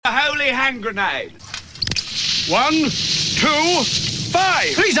hand grenade. 1, 2,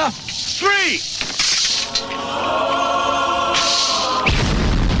 5. Freezer! 3.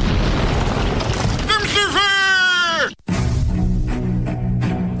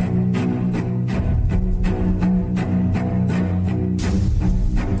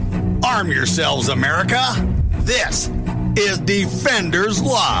 Arm yourselves, America. This is Defenders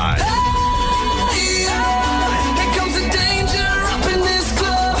Live. Hey, here comes the danger up in this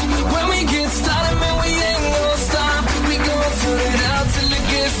club. When we get started, man, we ain't gonna stop. We gonna turn it out till it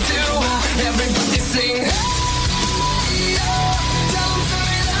gets too hot. Everybody sing. Hey, tell 'em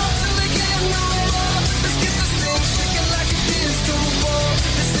turn it out till they get no more. Let's get this thing shaking like a disco ball.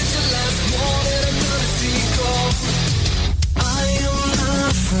 This is your last warning, I'm gonna see you go. I am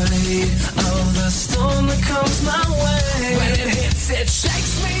not afraid of the storm that comes my way. When it hits, it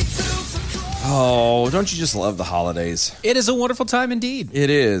shakes me to the core. Oh, don't you just love the holidays? It is a wonderful time indeed. It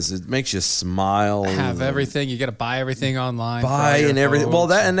is. It makes you smile. Have everything. You got to buy everything online. Buy and everything.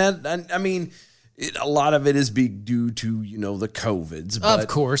 Folks. Well, I mean, a lot of it is due to, the COVIDs. But Of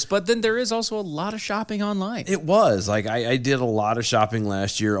course, but then there is also a lot of shopping online. It was. Like, I did a lot of shopping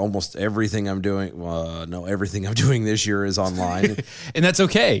last year. Almost everything I'm doing, everything I'm doing this year is online. And that's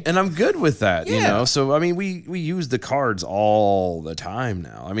okay. And I'm good with that, Yeah. So, I mean, we use the cards all the time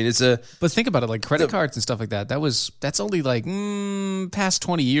now. I mean, But think about it, like credit cards and stuff like that. That's only like past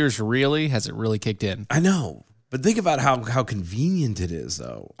 20 years, really. Has it really kicked in? I know. But think about how convenient it is,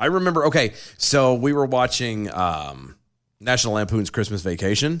 though. I remember, so we were watching National Lampoon's Christmas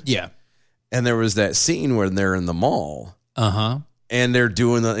Vacation. Yeah. And there was that scene where they're in the mall. Uh-huh. And they're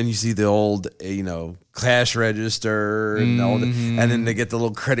doing and you see the old, cash register and all and then they get the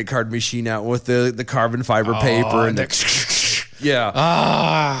little credit card machine out with the carbon fiber paper and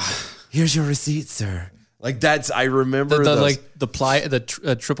here's your receipt, sir. Like I remember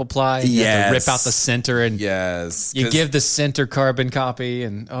the triple ply. You have to rip out the center and you give the center carbon copy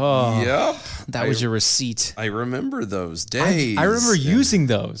and that was your receipt. I remember those days. I remember using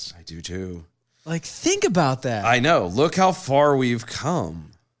those. I do too. Like, think about that. I know. Look how far we've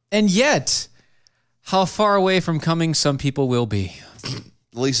come. And yet, how far away from coming some people will be. At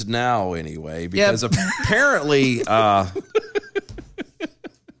least now, anyway, because apparently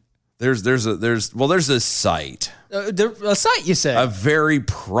there's this site. A site, you say? A very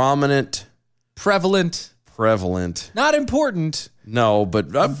prevalent. Not important. No, but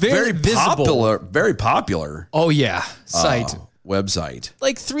very visible. Very popular. Oh, yeah. Site. Website.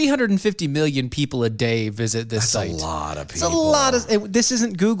 Like 350 million people a day visit this site. That's a lot of people. It's a lot of. This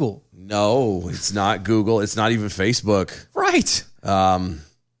isn't Google. No, it's not Google. It's not even Facebook. Right. Well,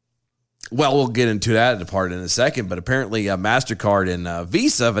 we'll get into that part in a second, but apparently MasterCard and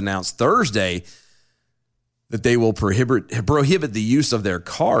Visa have announced Thursday that they will prohibit the use of their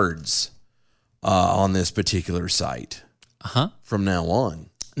cards on this particular site from now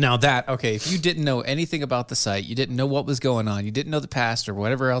on. Now if you didn't know anything about the site, you didn't know what was going on, you didn't know the past or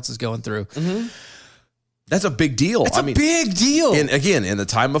whatever else is going through. Mm-hmm. That's a big deal. It's a big deal. And again, in the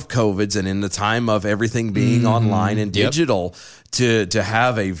time of COVIDs and in the time of everything being online and digital, to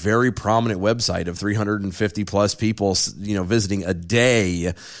have a very prominent website of 350 plus people, visiting a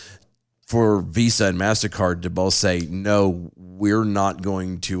day, for Visa and MasterCard to both say, no, we're not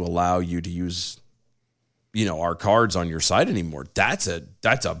going to allow you to use, our cards on your site anymore. That's a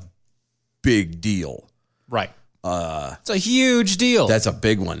big deal. Right. It's a huge deal. That's a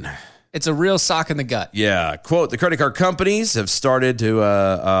big one. It's a real sock in the gut. Yeah. Quote, the credit card companies have started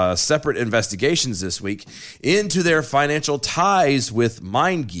to separate investigations this week into their financial ties with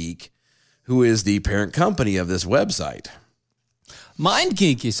MindGeek, who is the parent company of this website.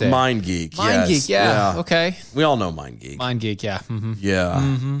 MindGeek, you say? MindGeek, MindGeek, yeah. Okay. We all know MindGeek. MindGeek, yeah. Mm-hmm. Yeah.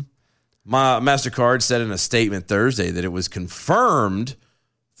 Mm-hmm. MasterCard said in a statement Thursday that it was confirmed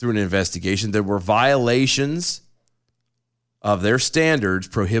through an investigation there were violations of their standards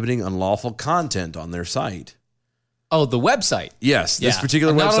prohibiting unlawful content on their site. Oh, the website. Yes, this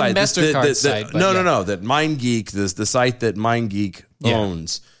particular not website. On MasterCard site. No. That MindGeek, the site that MindGeek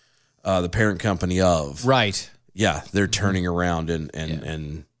owns, the parent company of. Right. Yeah, they're turning around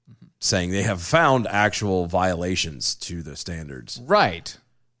and saying they have found actual violations to the standards. Right.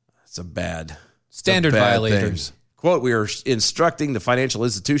 It's a bad standard violators. Thing. Quote, we are instructing the financial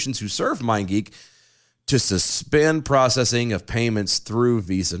institutions who serve MindGeek to suspend processing of payments through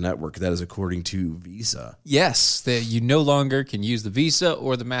Visa Network. That is according to Visa. Yes, that you no longer can use the Visa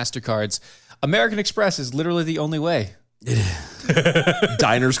or the MasterCards. American Express is literally the only way.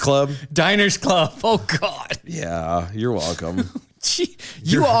 Diners Club? Diners Club. Oh, God. Yeah, you're welcome.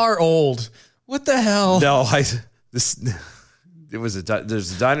 You are old. What the hell? No, It was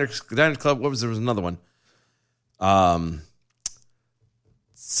there's a Diners Club. There was another one. Son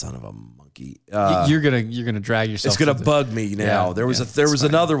of a monkey. You're gonna drag yourself. It's gonna bug me now. Yeah, there was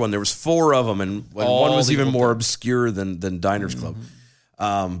another one. There was 4 of them, and one was even more obscure than Diners Club.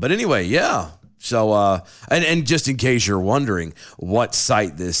 But anyway, yeah. So and just in case you're wondering what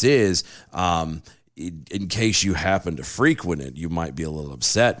site this is, in case you happen to frequent it, you might be a little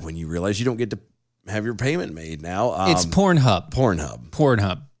upset when you realize you don't get to have your payment made now. It's Pornhub.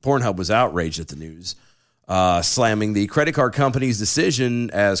 Pornhub was outraged at the news, slamming the credit card company's decision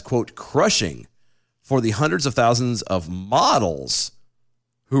as, quote, crushing for the hundreds of thousands of models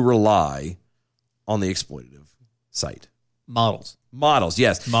who rely on the exploitative site. Models,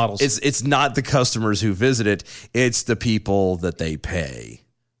 yes. Models. It's not the customers who visit it. It's the people that they pay,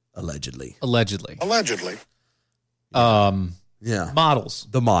 allegedly. Yeah. Models.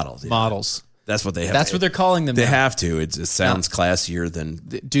 The models. Yeah. Models. That's what they have. That's what they're calling them. They now. have to. It sounds classier than.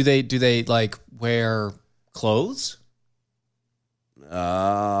 Do they like wear clothes?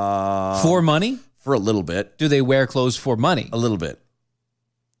 For money? For a little bit. Do they wear clothes for money? A little bit.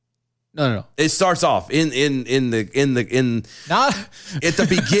 No. It starts off not at the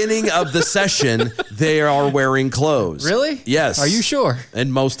beginning of the session. They are wearing clothes. Really? Yes. Are you sure?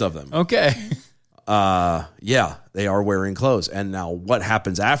 And most of them. Okay. Yeah, they are wearing clothes. And now what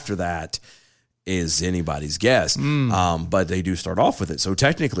happens after that is anybody's guess. But they do start off with it. So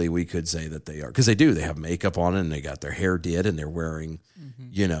technically we could say that they are, because they do. They have makeup on and they got their hair did and they're wearing,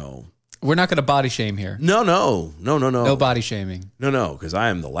 We're not going to body shame here. No. No body shaming. No, because I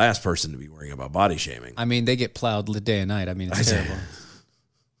am the last person to be worrying about body shaming. I mean, they get plowed day and night. I mean, it's terrible.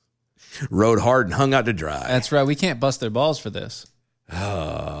 Rode hard and hung out to dry. That's right. We can't bust their balls for this.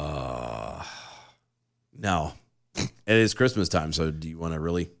 No. It is Christmas time, so do you want to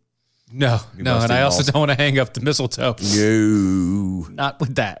really? No, and I also don't want to hang up the mistletoe. No. Not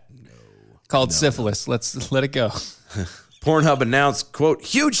with that. No. Called syphilis. Let's let it go. Pornhub announced, quote,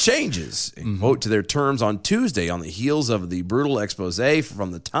 huge changes, quote, to their terms on Tuesday on the heels of the brutal expose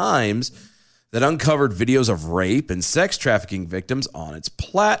from the Times that uncovered videos of rape and sex trafficking victims on its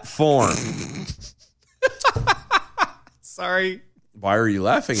platform. Sorry. Why are you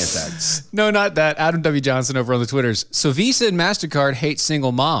laughing at that? No, not that. Adam W. Johnson over on the Twitters. So Visa and MasterCard hate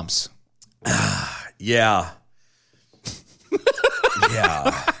single moms. Yeah.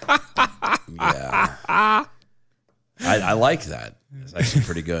 I like that. It's actually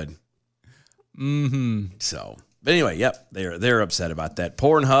pretty good. So, but anyway, yep, they're upset about that.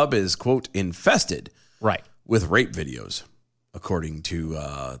 Pornhub is, quote, infested, right, with rape videos, according to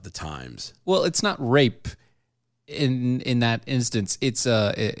the Times. Well, it's not rape in that instance. It's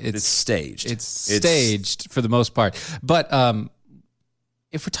staged. It's staged for the most part. But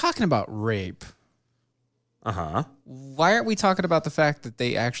if we're talking about rape, why aren't we talking about the fact that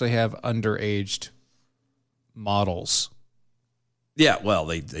they actually have underaged models? Yeah, well,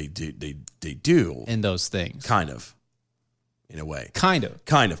 they do in those things, kind of, in a way, kind of.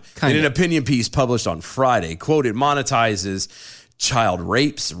 In an opinion piece published on Friday, quote, it monetizes child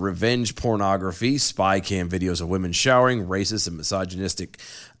rapes, revenge pornography, spy cam videos of women showering, racist and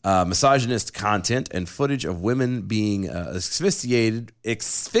misogynist content, and footage of women being asphyxiated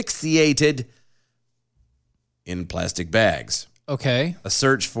in plastic bags. Okay. A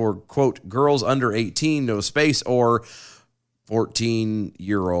search for, quote, girls under 18, no space, or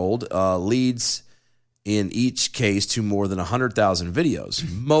 14-year-old leads in each case to more than 100,000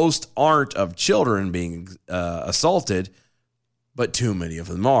 videos. Most aren't of children being assaulted, but too many of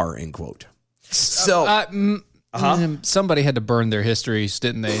them are, end quote. So, somebody had to burn their histories,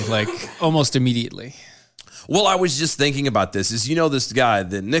 didn't they? Like almost immediately. Well, I was just thinking about this. This guy,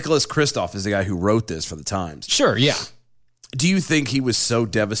 Nicholas Kristof is the guy who wrote this for the Times. Sure, yeah. Do you think he was so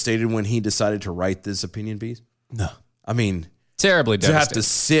devastated when he decided to write this opinion piece? No. I mean, terribly devastated. To have to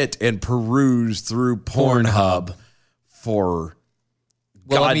sit and peruse through Pornhub for...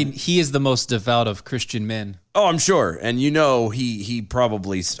 Well, I mean, he is the most devout of Christian men. Oh, I'm sure. And he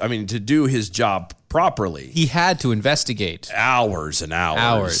probably, to do his job properly. He had to investigate. Hours and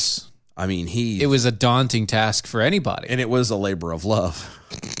hours. I mean, it was a daunting task for anybody. And it was a labor of love.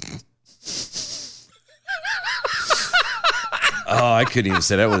 Oh, I couldn't even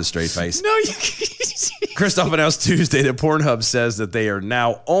say that with a straight face. No, Kristof announced Tuesday that Pornhub says that they are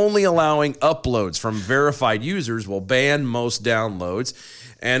now only allowing uploads from verified users, will ban most downloads,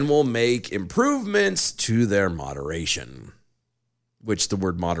 and will make improvements to their moderation. Which the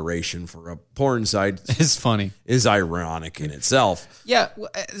word moderation for a porn site is funny. Is ironic in itself. Yeah.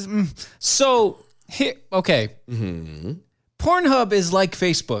 So, okay. Pornhub is like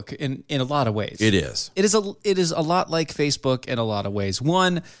Facebook in a lot of ways. It is. It is a lot like Facebook in a lot of ways.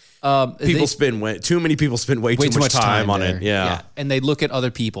 One, too many people spend way too much time on there. it. Yeah. And they look at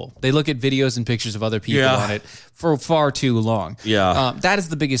other people. They look at videos and pictures of other people on it for far too long. Yeah. That is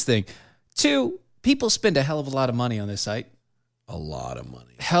the biggest thing. Two, people spend a hell of a lot of money on this site. A lot of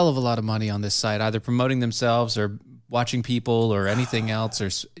money. Hell of a lot of money on this site, either promoting themselves or watching people or anything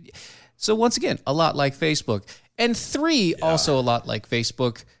else. So once again, a lot like Facebook. And three, also a lot like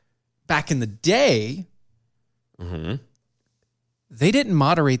Facebook. Back in the day, they didn't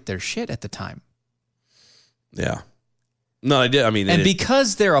moderate their shit at the time. Yeah. No, I did. I mean, and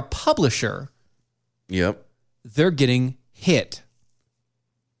because they're a publisher, they're getting hit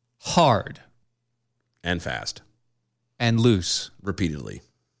hard and fast and loose repeatedly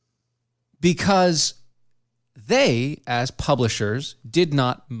because they, as publishers, did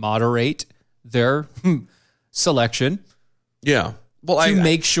not moderate their selection. Yeah. Well, to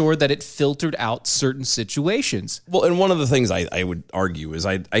make sure that it filtered out certain situations. Well, and one of the things I would argue is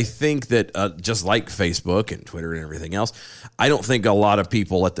I think that just like Facebook and Twitter and everything else, I don't think a lot of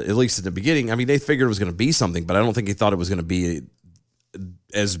people at least at the beginning, I mean, they figured it was going to be something, but I don't think they thought it was going to be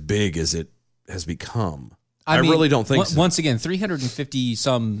as big as it has become. I mean, really don't think so. Once again, 350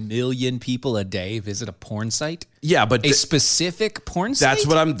 some million people a day visit a porn site. Yeah, but a specific porn site. That's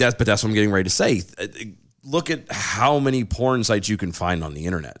what I'm getting ready to say. Look at how many porn sites you can find on the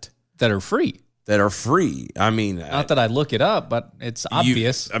internet that are free. I mean, not that I look it up, but it's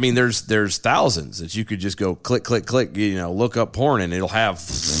obvious. There's thousands that you could just go click, look up porn and it'll have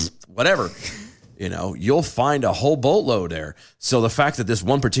whatever. You'll find a whole boatload there. So the fact that this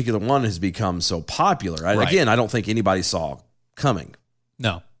one particular one has become so popular, again, I don't think anybody saw coming.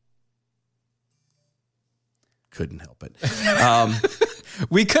 No. Couldn't help it.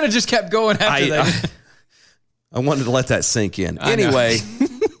 We could have just kept going after that. I wanted to let that sink in. Anyway,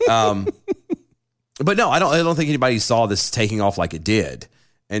 but no, I don't think anybody saw this taking off like it did.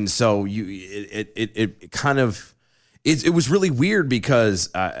 And so it was really weird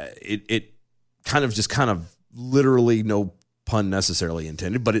because it kind of literally, no pun necessarily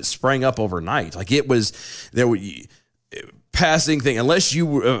intended, but it sprang up overnight. Like passing thing, unless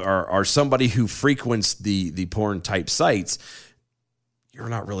you are somebody who frequents the porn type sites, you're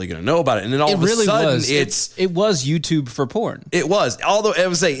not really going to know about it. And then all of a sudden it was YouTube for porn. It was. Although I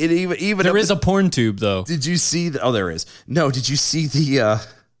would say it even there is a porn tube though. Did you see there is. No, did you see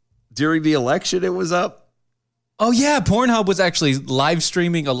during the election it was up? Oh yeah, Pornhub was actually live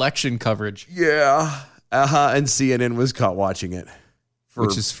streaming election coverage. Yeah. And CNN was caught watching it.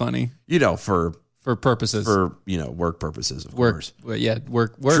 Which is funny. For purposes. For, work purposes, of course. Yeah,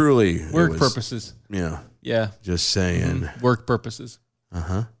 work. Truly. Work purposes. Yeah. Yeah. Just saying. Work purposes.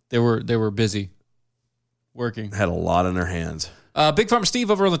 Uh-huh. They were busy working. Had a lot on their hands. Big Farm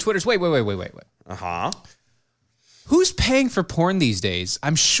Steve over on the Twitters. Wait. Uh-huh. Who's paying for porn these days?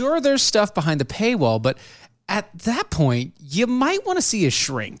 I'm sure there's stuff behind the paywall, but at that point, you might want to see a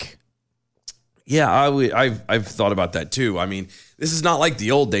shrink. Yeah, I've thought about that too. I mean, this is not like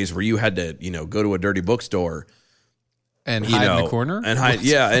the old days where you had to, go to a dirty bookstore and hide in the corner and hide.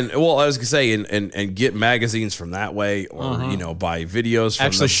 Yeah, and well, I was gonna say, and get magazines from that way, or buy videos. From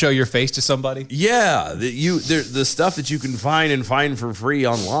Actually, show your face to somebody. Yeah, the stuff that you can find for free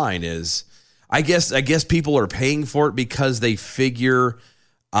online is, I guess people are paying for it because they figure,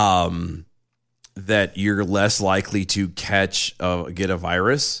 that you're less likely to get a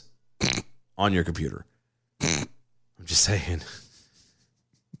virus on your computer. I'm just saying.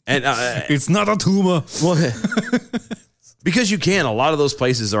 And it's not a tumor. Because you can. A lot of those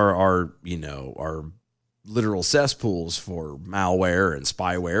places are literal cesspools for malware and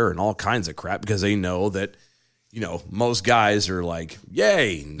spyware and all kinds of crap, because they know that, most guys are like,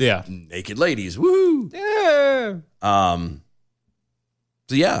 yay, naked ladies, woo. Yeah. So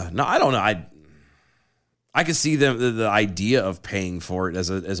yeah, no, I don't know. I could see the idea of paying for it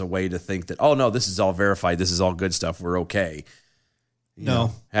as a way to think that, oh no, this is all verified, this is all good stuff, we're okay.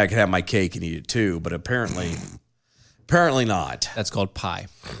 No, I could have my cake and eat it too, but apparently not. That's called pie.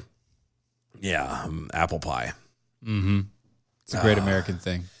 Yeah, apple pie. Mm-hmm. It's a great American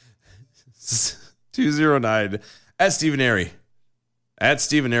thing. 209 at Stephen Airy. At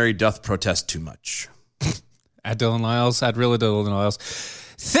Stephen Airy doth protest too much. At Dylan Lyles. At Real Dylan Lyles.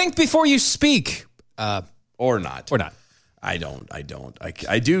 Think before you speak. Or not. I don't.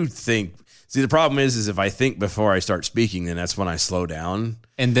 I do think. See, the problem is if I think before I start speaking, then that's when I slow down.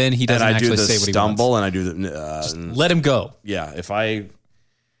 And then he doesn't actually say what he wants. Stumble, and I do the just let him go. Yeah, if I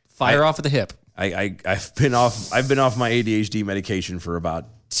fire off at the hip. I've been off my ADHD medication for about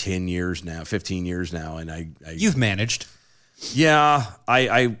 10 years now, 15 years now, and you've managed. Yeah,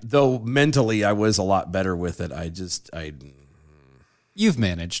 I though mentally I was a lot better with it. You've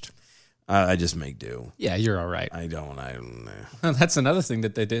managed. I just make do. Yeah, you're all right. I don't. That's another thing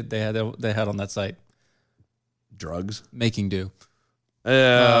that they did. They had on that site. Drugs. Making do.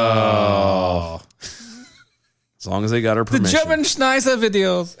 Oh. As long as they got her The permission. German Schneider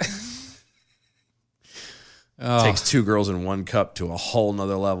videos. Takes 2 girls in 1 cup to a whole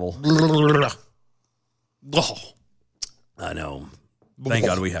nother level. I know. Thank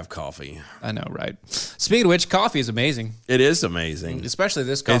God we have coffee. I know, right? Speaking of which, coffee is amazing. It is amazing. Especially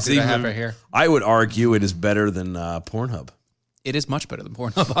this coffee that I have right here. I would argue it is better than Pornhub. It is much better than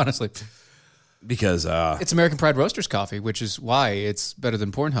Pornhub, honestly. Because It's American Pride Roasters coffee, which is why it's better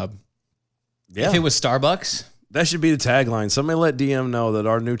than Pornhub. yeah, If it was Starbucks, that should be the tagline. Somebody let DM know that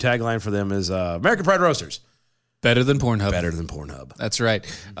our new tagline for them is American Pride Roasters. better than Pornhub. Better than Pornhub. That's right.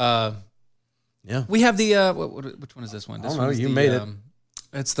 Yeah. We have the which one is this one? This I don't know. one's You the, made it.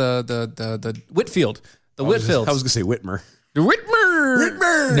 It's the Whitfield. The Whitfield. I was going to say Whitmer. The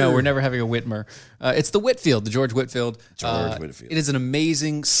Whitmer. No, we're never having a Whitmer. It's the Whitfield, the George Whitfield. Whitfield. It is an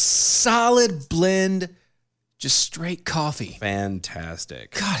amazing, solid blend, just straight coffee.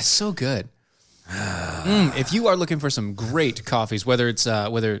 Fantastic. God, it's so good. If you are looking for some great coffees, whether it's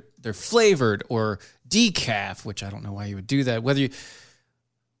whether they're flavored or decaf, which I don't know why you would do that, whether you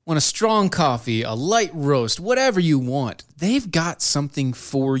want a strong coffee, a light roast, whatever you want, they've got something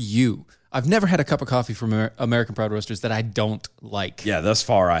for you. I've never had a cup of coffee from American Pride Roasters that I don't like. Yeah, thus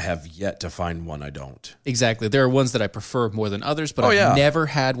far I have yet to find one I don't. Exactly. There are ones that I prefer more than others, but I've never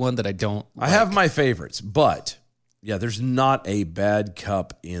had one that I don't like. I have my favorites, but yeah, there's not a bad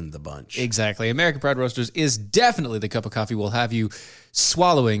cup in the bunch. Exactly. American Pride Roasters is definitely the cup of coffee will have you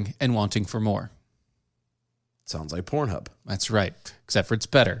swallowing and wanting for more. Sounds like Pornhub. That's right. Except for it's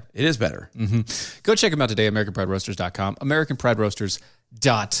better. It is better. Go check them out today, AmericanPrideRoasters.com.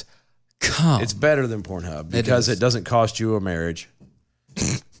 AmericanPrideRoasters.com. It's better than Pornhub because it doesn't cost you a marriage.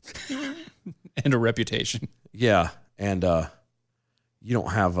 And a reputation. Yeah, and you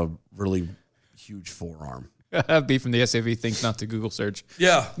don't have a really huge forearm. B from the SAV thinks not to Google search.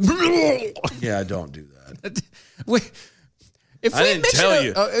 Yeah. Yeah, don't do that. If I didn't tell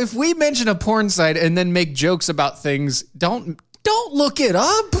you. If we mention a porn site and then make jokes about things, don't look it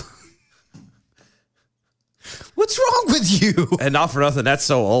up. What's wrong with you? And not for nothing, that's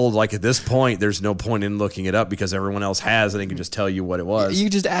so old. Like at this point, there's no point in looking it up because everyone else has and they can just tell you what it was. You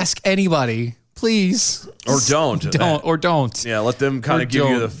just ask anybody, please. Or don't. Don't. Yeah, let them kind of give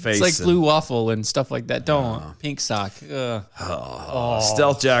you the face. It's like Blue Waffle and stuff like that. Don't. Pink sock.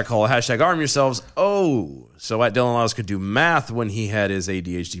 Stealth Jackhole, hashtag arm yourselves. Oh, so at Dylan Laws could do math when he had his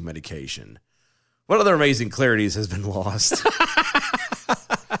ADHD medication. What other amazing clarities has been lost?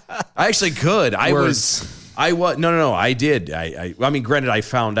 I actually could. I did. I mean, granted, I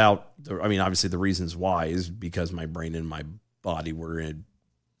found out, obviously the reasons why is because my brain and my body were in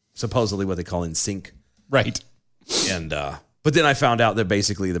supposedly what they call in sync. Right. And, but then I found out that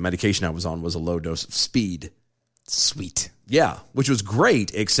basically the medication I was on was a low dose of speed. Sweet. Yeah. Which was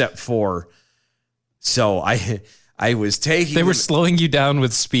great, except for, so I was taking. They were slowing you down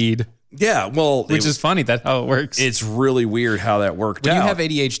with speed. Yeah, well, which is funny. That's how it works. It's really weird how that worked out. When you have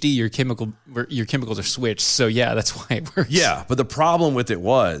ADHD, your chemicals are switched. So yeah, that's why it works. Yeah, but the problem with it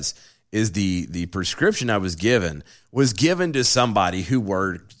is the prescription I was given to somebody who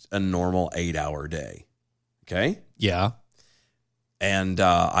worked a normal 8-hour day. Okay. Yeah. And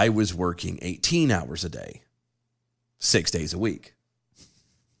I was working 18 hours a day, 6 days a week.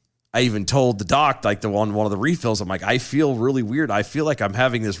 I even told the doc, like one of the refills, I'm like, I feel really weird. I feel like I'm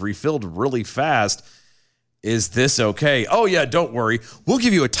having this refilled really fast. Is this okay? Oh, yeah, don't worry. We'll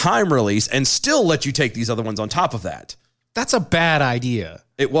give you a time release and still let you take these other ones on top of that. That's a bad idea.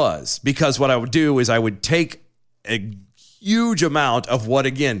 It was, because what I would do is I would take a huge amount of what,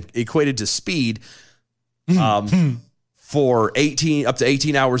 again, equated to speed for up to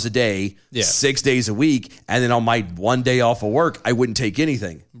 18 hours a day, 6 days a week. And then on my one day off of work, I wouldn't take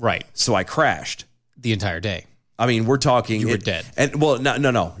anything. Right. So I crashed. The entire day. I mean, we're talking. You were dead. And well,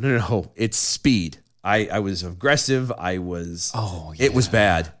 no. It's speed. I was aggressive. I was. Oh, yeah. It was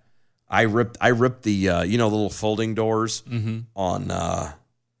bad. I ripped the the little folding doors on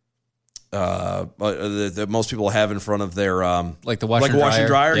that most people have in front of their like the washer and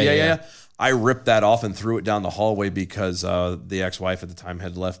dryer. Yeah. I ripped that off and threw it down the hallway because the ex-wife at the time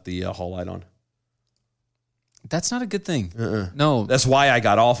had left the hall light on. That's not a good thing. No. That's why I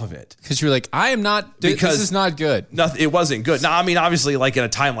got off of it. Because you're like, this is not good. It wasn't good. Now, I mean, obviously, like in a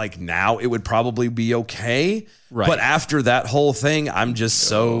time like now, it would probably be okay. Right. But after that whole thing, I'm just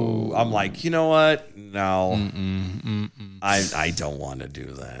I'm like, you know what? No, I don't want to do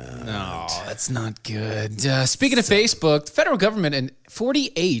that. No, that's not good. Speaking of Facebook, the federal government and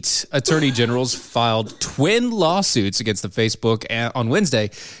 48 attorney generals filed twin lawsuits against the Facebook on Wednesday,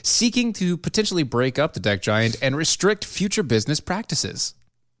 seeking to potentially break up the tech giant and restrict future business practices.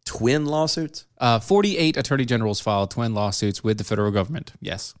 Twin lawsuits? 48 attorney generals filed twin lawsuits with the federal government.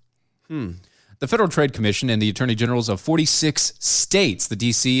 Yes. The Federal Trade Commission and the attorney generals of 46 states, the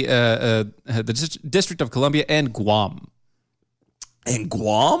D.C., the District of Columbia, and Guam. And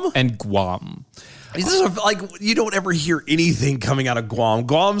Guam? And Guam. This is like, you don't ever hear anything coming out of Guam.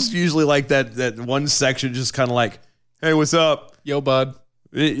 Guam's usually like that one section, just kind of like, hey, what's up? Yo, bud.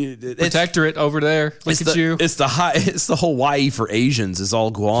 Protectorate over there. Look at you. It's the Hawaii for Asians is all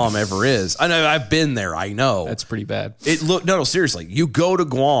Guam ever is. I know, I've been there. I know. That's pretty bad. No, seriously. You go to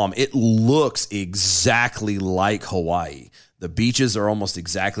Guam, it looks exactly like Hawaii. The beaches are almost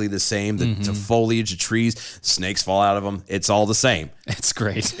exactly the same. The foliage of trees, snakes fall out of them. It's all the same. It's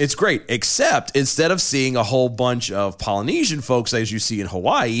great. It's great, except instead of seeing a whole bunch of Polynesian folks as you see in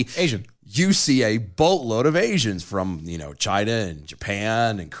Hawaii, Asian. You see a boatload of Asians from, China and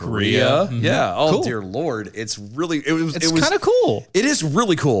Japan and Korea. Yeah. Oh, cool. Dear Lord. It's really, it was kind of cool. It is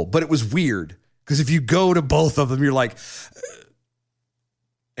really cool, but it was weird because if you go to both of them, you're like,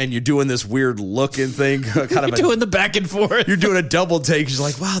 and you're doing this weird looking thing. Doing the back and forth. You're doing a double take. She's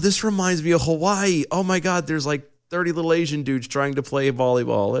like, wow, this reminds me of Hawaii. Oh my God. There's like 30 little Asian dudes trying to play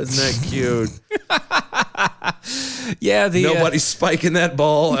volleyball. Isn't that cute? Yeah. Nobody's spiking that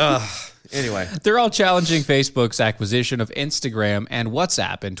ball. Anyway, they're all challenging Facebook's acquisition of Instagram and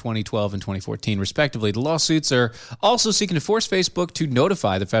WhatsApp in 2012 and 2014, respectively. The lawsuits are also seeking to force Facebook to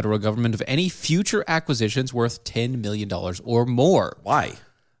notify the federal government of any future acquisitions worth $10 million or more. Why?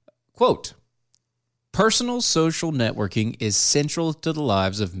 Quote, personal social networking is central to the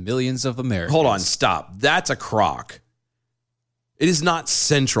lives of millions of Americans. Hold on, stop. That's a crock. It is not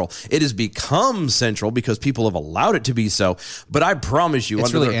central. It has become central because people have allowed it to be so. But I promise you,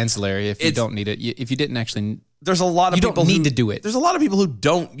 it's really ancillary if you don't need it. If you didn't actually, there's a lot of people don't need to do it. There's a lot of people who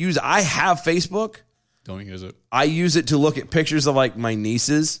don't use it. I have Facebook. Don't use it. I use it to look at pictures of like my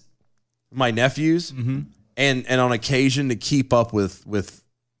nieces, my nephews, and on occasion to keep up with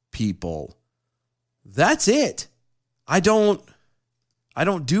people. That's it. I don't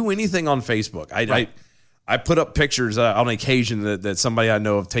do anything on Facebook. I put up pictures on occasion that somebody I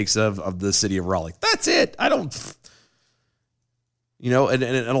know of takes of the city of Raleigh. That's it. I don't, and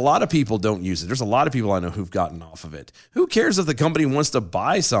a lot of people don't use it. There's a lot of people I know who've gotten off of it. Who cares if the company wants to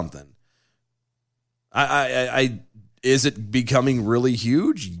buy something? Is it becoming really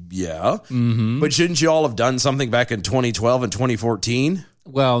huge? Yeah. But shouldn't you all have done something back in 2012 and 2014?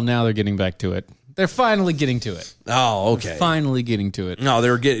 Well, now they're getting back to it. They're finally getting to it. Oh, okay. They're finally getting to it. No,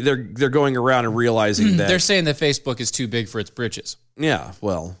 they're going around and realizing that they're saying that Facebook is too big for its britches. Yeah,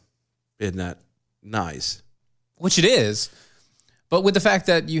 well, isn't that nice? Which it is. But with the fact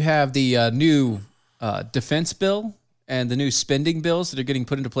that you have the new defense bill and the new spending bills that are getting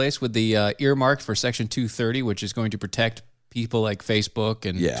put into place with the earmark for Section 230, which is going to protect people like Facebook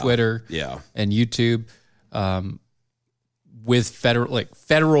and Twitter and YouTube. With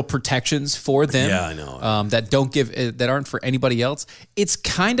federal protections for them, I know that aren't for anybody else. It's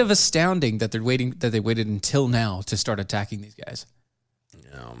kind of astounding that they waited until now to start attacking these guys,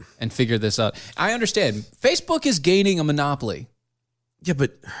 and figure this out. I understand Facebook is gaining a monopoly,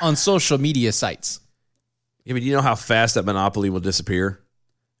 but on social media sites. Yeah, but you know how fast that monopoly will disappear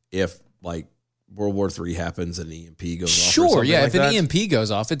if like World War III happens and an EMP goes off. Sure, yeah. If an EMP goes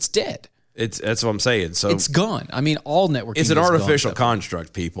off, it's dead. That's what I'm saying. So it's gone. I mean, all networking. It's an artificial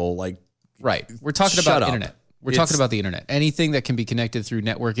construct, people. Right. We're talking about internet. We're talking about the internet. Anything that can be connected through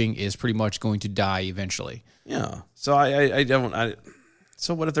networking is pretty much going to die eventually. Yeah. So I don't.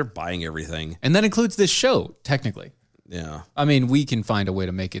 So what if they're buying everything? And that includes this show, technically. Yeah. I mean, we can find a way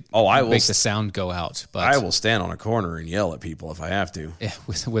to make it. Make the sound go out. But I will stand on a corner and yell at people if I have to. Yeah,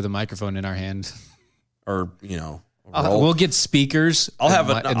 with a microphone in our hand, or we'll get speakers. I'll have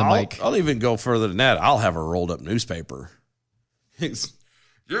in the mic. I'll even go further than that. I'll have a rolled up newspaper. You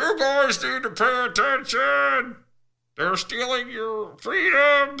guys need to pay attention. They're stealing your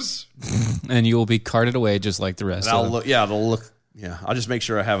freedoms. And you will be carted away just like the rest. I'll look. Yeah, I'll just make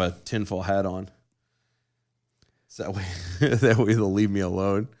sure I have a tinfoil hat on. So that way they'll leave me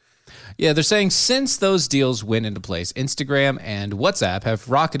alone. Yeah, they're saying since those deals went into place, Instagram and WhatsApp have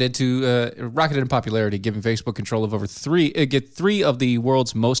rocketed in popularity, giving Facebook control of three of the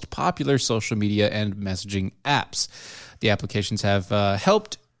world's most popular social media and messaging apps. The applications have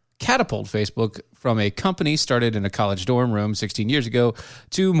helped catapult Facebook from a company started in a college dorm room 16 years ago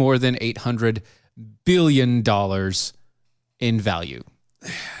to more than $800 billion in value.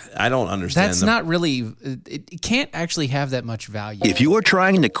 I don't understand. That's not really, it can't actually have that much value. If you are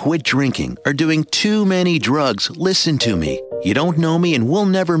trying to quit drinking or doing too many drugs, listen to me. You don't know me and we'll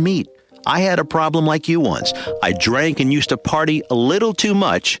never meet. I had a problem like you once. I drank and used to party a little too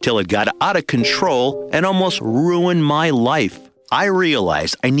much till it got out of control and almost ruined my life. I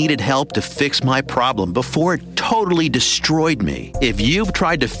realized I needed help to fix my problem before it totally destroyed me. If you've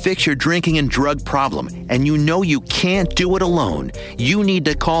tried to fix your drinking and drug problem and you know you can't do it alone, you need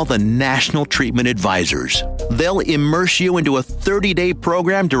to call the National Treatment Advisors. They'll immerse you into a 30-day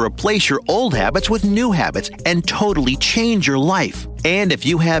program to replace your old habits with new habits and totally change your life. And if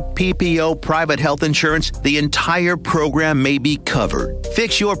you have PPO private health insurance, the entire program may be covered.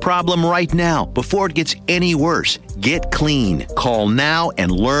 Fix your problem right now before it gets any worse. Get clean. Call now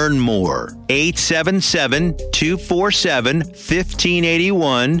and learn more.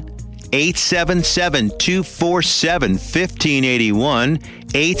 877-247-1581. 877-247-1581.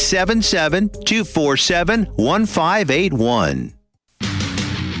 877-247-1581.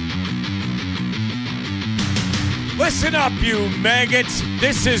 Listen up, you maggots.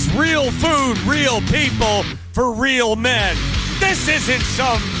 This is real food, real people, for real men. This isn't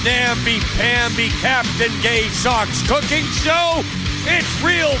some namby-pamby Captain Gay Socks cooking show. It's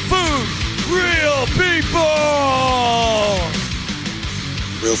real food, real people.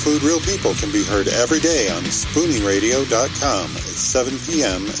 Real Food, Real People can be heard every day on SpooningRadio.com at 7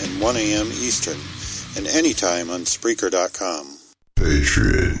 p.m. and 1 a.m. Eastern, and anytime on Spreaker.com.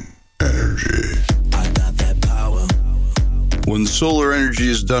 Patriot Energy. When solar energy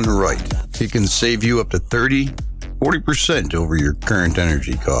is done right, it can save you up to 30-40% over your current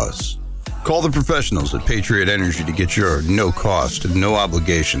energy costs. Call the professionals at Patriot Energy to get your no-cost and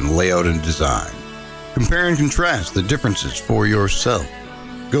no-obligation layout and design. Compare and contrast the differences for yourself.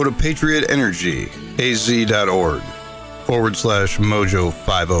 Go to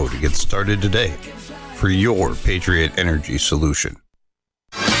patriotenergy.org/Mojo50 to get started today for your Patriot Energy solution.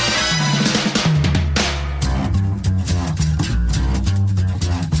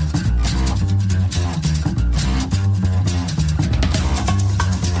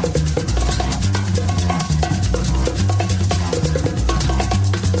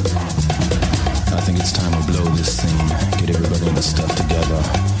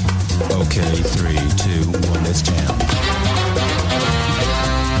 Okay, 3, 2, 1, let's jam.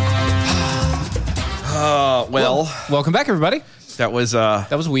 Welcome back, everybody. That was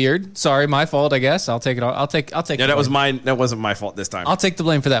weird. Sorry, my fault. I guess I'll take it. I'll take. Yeah, that was mine. That wasn't my fault this time. I'll take the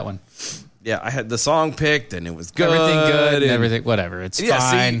blame for that one. Yeah, I had the song picked and it was good. Everything good and everything. Whatever. It's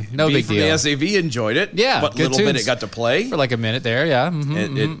fine. No big deal. The SAV enjoyed it. Yeah, what little bit it got to play for like a minute there. Yeah,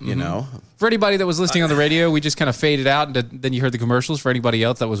 you know. For anybody that was listening on the radio, we just kind of faded out, and then you heard the commercials. For anybody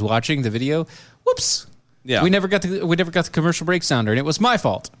else that was watching the video, whoops. Yeah, we never got the commercial break sounder, and it was my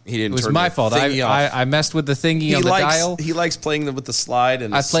fault. He didn't. It was my fault. I messed with the thingy on the dial. He likes playing with the slide,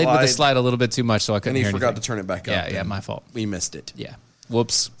 and I played with the slide a little bit too much, so I couldn't. And he forgot to turn it back up. Yeah, my fault. We missed it. Yeah,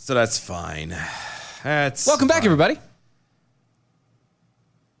 whoops. So that's fine. Welcome back, everybody.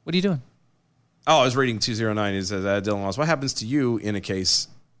 What are you doing? Oh, I was reading 209. It says Dylan Laws. What happens to you in a case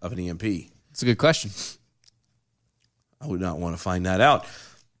of an EMP? It's a good question. I would not want to find that out.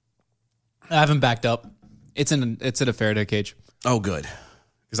 I haven't backed up. It's in a Faraday cage. Oh, good.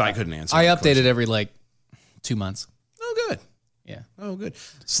 Because I couldn't answer. I update it every 2 months. Oh, good. Yeah. Oh, good.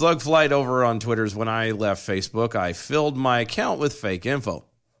 Slug Flight over on Twitter's. When I left Facebook, I filled my account with fake info,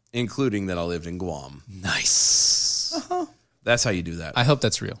 including that I lived in Guam. Nice. Uh-huh. That's how you do that. I hope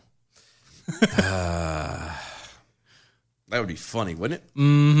that's real. That would be funny, wouldn't it?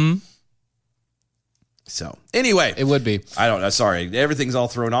 Mm-hmm. So, anyway. It would be. I don't know. Sorry. Everything's all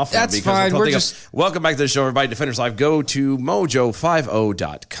thrown off. That's fine. Welcome back to the show, everybody. Defenders Live. Go to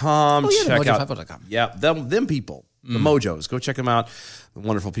mojo50.com. Check out mojo50.com. Yeah, them people, the Mojos. Go check them out. The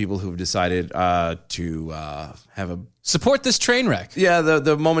wonderful people who have decided to have a... Support this train wreck. Yeah,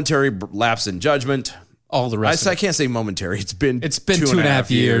 the momentary lapse in judgment. All the rest I can't say momentary. It's been 2.5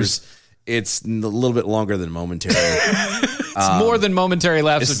 years. It's a little bit longer than momentary. It's more than momentary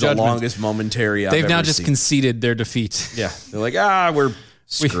lapse of judgment. It's the longest momentary I've They've ever now just seen. Conceded their defeat. Yeah. They're like, we're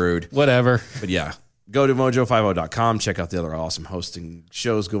screwed. Whatever. But yeah, go to mojo50.com. Check out the other awesome hosting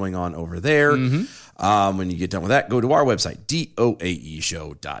shows going on over there. Mm-hmm. When you get done with that, go to our website,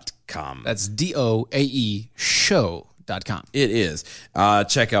 doaeshow.com. That's doaeshow.com. It is.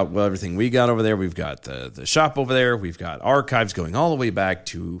 Check out everything we got over there. We've got the shop over there. We've got archives going all the way back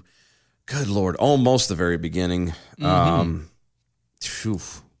to... Good Lord, almost the very beginning.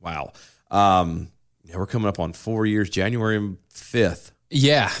 Wow. Yeah, we're coming up on 4 years, January 5th.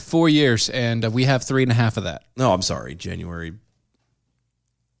 Yeah, 4 years, and we have 3.5 of that. No, I'm sorry, January.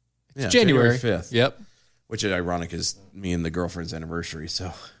 Yeah, January 5th. Yep. Which is ironic is me and the girlfriend's anniversary.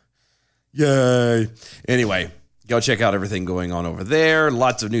 So, yay. Anyway, go check out everything going on over there.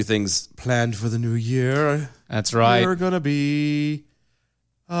 Lots of new things planned for the new year. That's right. We're going to be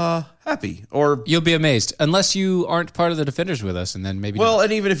happy. Or you'll be amazed. Unless you aren't part of the Defenders with us, and then maybe well, not.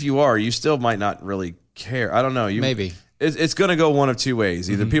 and even if you are, you still might not really care. I don't know. Maybe. It's going to go one of two ways.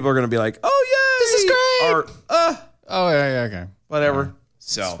 Either people are going to be like, oh, yay. This is great. Or, oh, yeah, okay. Whatever.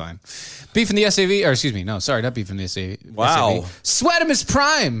 So it's fine. Beef in the SAV, or excuse me, no, sorry, not Beef in the SAV. Wow. Sweatimus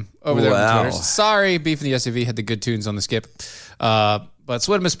Prime over there on Twitter. Wow. Sorry, Beef in the SAV had the good tunes on the skip. But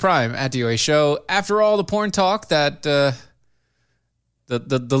Sweatimus Prime at DOA Show. After all the porn talk, that the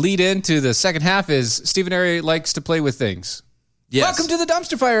lead in to the second half is Stephen Airy likes to play with things. Yes. Welcome to the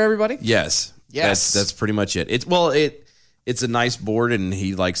dumpster fire, everybody. Yes. That's pretty much it. It's a nice board, and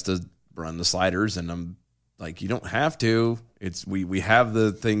he likes to run the sliders, and I'm like, you don't have to. We have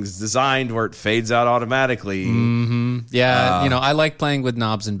the things designed where it fades out automatically. Mm-hmm. Yeah, I like playing with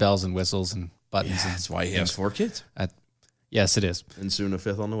knobs and bells and whistles and buttons. Yeah, that's why he has 4 kids. Yes, it is. And soon a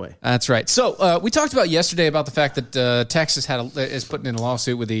 5th on the way. That's right. So we talked about yesterday about the fact that Texas is putting in a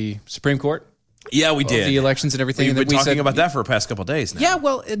lawsuit with the Supreme Court. Yeah, we did. The elections and everything. We've and been talking about that for the past couple of days now. Yeah,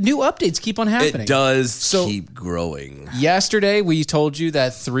 well, new updates keep on happening. It does keep growing. Yesterday, we told you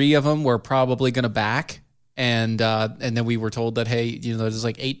that 3 of them were probably going to back. And then we were told that, hey, there's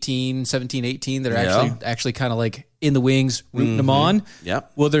like 17, 18 that are actually kind of like in the wings, rooting them on. Yeah.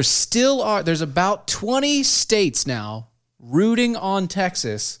 Well, there's about 20 states now rooting on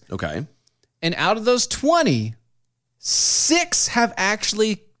Texas. Okay. And out of those 20, 6 have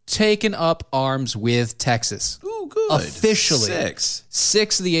actually taken up arms with Texas. Ooh, good. Officially.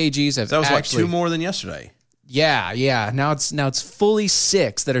 6 of the AGs have that was actually. Like 2 more than yesterday. Yeah. Now it's fully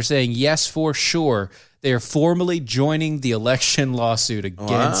 6 that are saying yes for sure. They are formally joining the election lawsuit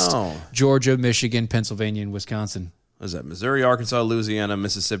against Georgia, Michigan, Pennsylvania, and Wisconsin. What is that? Missouri, Arkansas, Louisiana,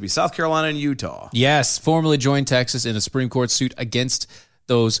 Mississippi, South Carolina, and Utah. Yes, formally joined Texas in a Supreme Court suit against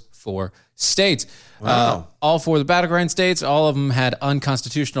those 4 states. Wow. All 4 of the battleground states, all of them had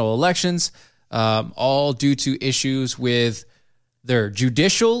unconstitutional elections, all due to issues with their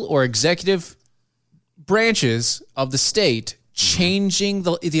judicial or executive branches of the state changing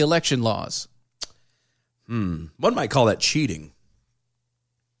the election laws. One might call that cheating.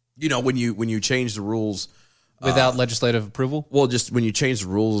 When you change the rules without legislative approval. Well, just when you change the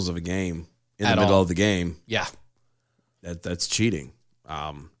rules of a game in the middle of the game. Yeah, that's cheating.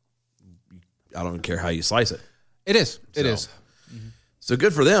 I don't care how you slice it. It is. It is. So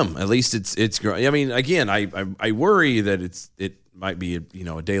good for them. At least it's growing. I mean, again, I worry that it might be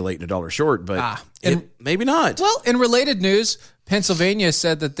a day late and a dollar short, but maybe not. Well, in related news, Pennsylvania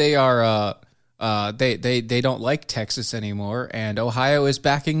said that they are. They don't like Texas anymore, and Ohio is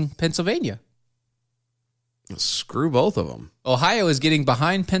backing Pennsylvania. Screw both of them. Ohio is getting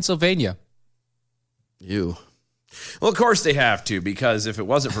behind Pennsylvania. Well, of course they have to, because if it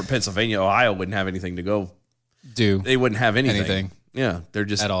wasn't for Pennsylvania, Ohio wouldn't have anything to go do. They wouldn't have anything. Yeah, they're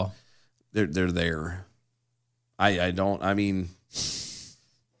just at all. They're there. I don't. I mean,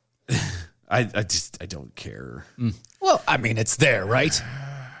 I don't care. Well, I mean, it's there, right?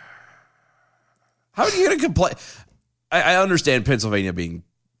 How are you going to complain? I understand Pennsylvania being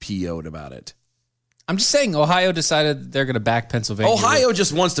PO'd about it. I'm just saying Ohio decided they're going to back Pennsylvania. Ohio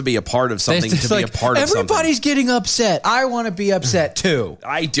just wants to be a part of something, to be a part of something. Everybody's getting upset. I want to be upset too.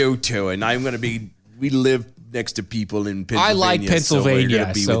 I do too, and I'm going to be, we live next to people in Pennsylvania. I like Pennsylvania. So we're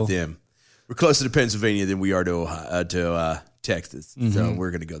going to be with them. We're closer to Pennsylvania than we are to Texas, so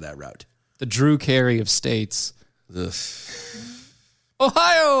we're going to go that route. The Drew Carey of states. Ugh.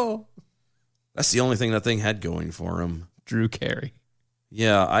 Ohio! That's the only thing that thing had going for him. Drew Carey.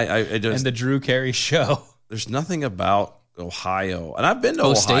 Yeah, I just, and the Drew Carey show. There's nothing about Ohio, and I've been to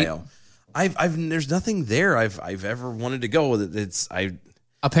Ohio. There's nothing there I've ever wanted to go.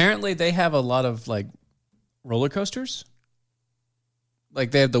 Apparently they have a lot of like roller coasters.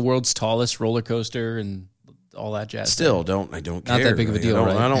 Like they have the world's tallest roller coaster and all that jazz. Still, I don't care. Not that big of a deal,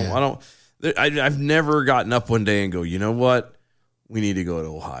 right? I've never gotten up one day and go, you know what? We need to go to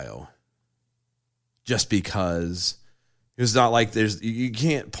Ohio. Just because it's not like you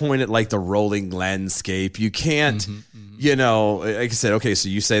can't point at like the rolling landscape. You can't, like I said, okay, so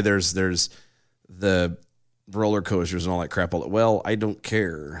you say there's the roller coasters and all that crap. Well, I don't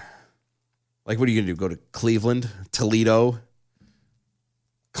care. Like, what are you going to do? Go to Cleveland, Toledo,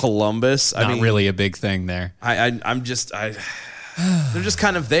 Columbus? Not really a big thing there. I they're just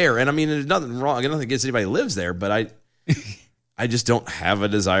kind of there. And I mean, there's nothing wrong. Nothing against anybody who lives there, but I just don't have a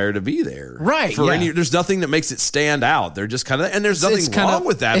desire to be there. Right. There's nothing that makes it stand out. They're just kind of, and there's nothing wrong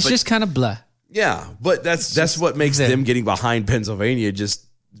with that. It's just kind of blah. Yeah. But that's what makes them getting behind Pennsylvania just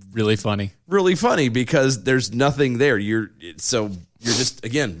really funny. Really funny because there's nothing there. You're just,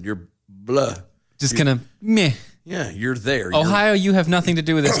 again, you're blah. Just kind of meh. Yeah. You're there. Ohio, you have nothing to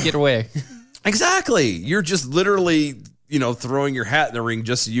do with this. Get away. Exactly. You're just literally, throwing your hat in the ring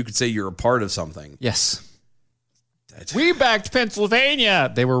just so you could say you're a part of something. Yes. We backed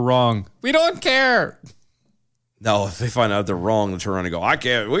Pennsylvania. They were wrong. We don't care. No, if they find out they're wrong, they'll turn around and go, I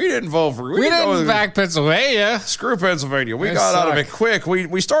can't. We didn't vote for. We didn't back Pennsylvania. Screw Pennsylvania. We got out of it quick.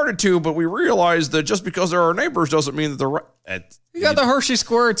 We started to, but we realized that just because they're our neighbors doesn't mean that they're right. You got the Hershey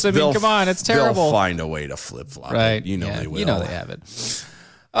squirts. I mean, come on. It's terrible. They'll find a way to flip-flop. Right. They will. You know they have it.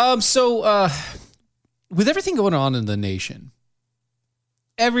 So with everything going on in the nation,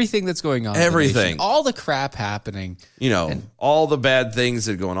 everything that's going on, everything, in the nation, all the crap happening, all the bad things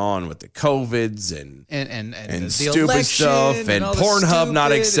that are going on with the COVIDs and the stupid stuff, and Pornhub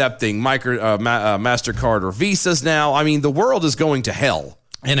not accepting MasterCard or Visas now. I mean, the world is going to hell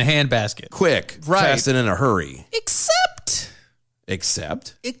in a handbasket, quick, fast, and in a hurry. Except,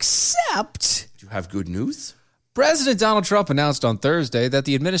 do you have good news? President Donald Trump announced on Thursday that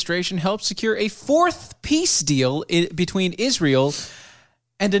the administration helped secure a fourth peace deal between Israel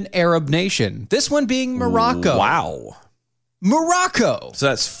and an Arab nation. This one being Morocco. Wow. Morocco. So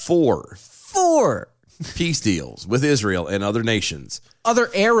that's four peace deals with Israel and other nations. Other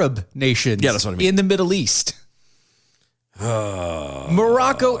Arab nations. Yeah, that's what I mean. In the Middle East.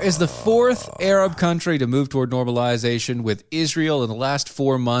 Morocco is the fourth Arab country to move toward normalization with Israel in the last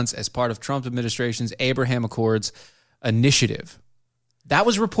 4 months as part of Trump administration's Abraham Accords initiative. That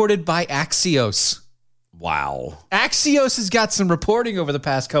was reported by Axios. Wow. Axios has got some reporting over the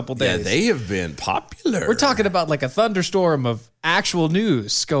past couple days. Yeah, they have been popular. We're talking about like a thunderstorm of actual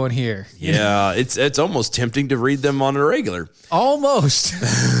news going here. Yeah, it's almost tempting to read them on a regular. Almost.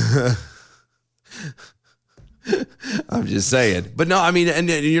 I'm just saying. But no, I mean, and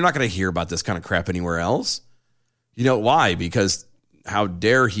you're not going to hear about this kind of crap anywhere else. You know why? Because how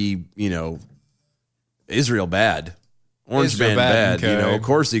dare he, Israel bad. Orange man bad. Okay. Of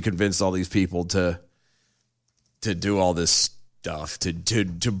course he convinced all these people to do all this stuff,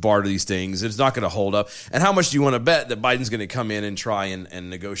 to barter these things. It's not going to hold up. And how much do you want to bet that Biden's going to come in and try and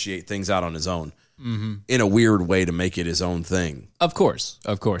negotiate things out on his own? Mm-hmm. In a weird way to make it his own thing. Of course.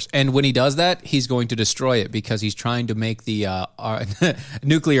 And when he does that, he's going to destroy it because he's trying to make the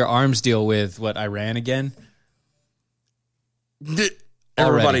nuclear arms deal with, Iran again?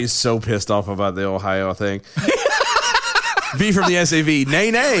 Everybody's so pissed off about the Ohio thing. B from the SAV.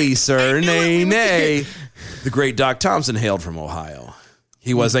 Nay, nay, sir. Nay, nay. The great Doc Thompson hailed from Ohio.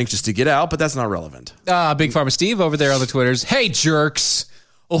 He was anxious to get out, but that's not relevant. Big Pharma Steve over there on the Twitters. Hey, jerks.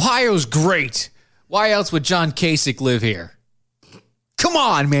 Ohio's great. Why else would John Kasich live here? Come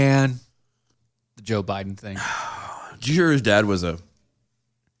on, man. The Joe Biden thing. Did you hear his dad was a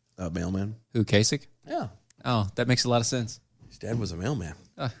mailman? Who, Kasich? Yeah. Oh, that makes a lot of sense. His dad was a mailman.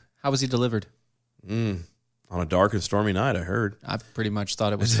 How was he delivered? On a dark and stormy night, I heard. I pretty much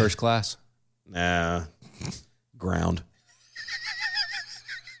thought it was first class. Nah. Ground.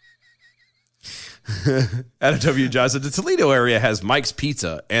 Adam W. Johnson, the Toledo area has Mike's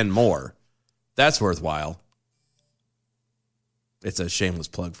Pizza and more. That's worthwhile. It's a shameless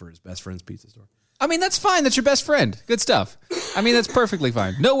plug for his best friend's pizza store. I mean, that's fine. That's your best friend. Good stuff. I mean, that's perfectly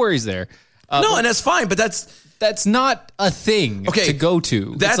fine. No worries there. And that's fine, but that's not a thing to go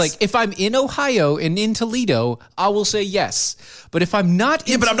to. It's like if I'm in Ohio and in Toledo, I will say yes. But if I'm not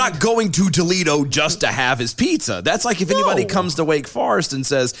but I'm not going to Toledo just to have his pizza. That's like if anybody comes to Wake Forest and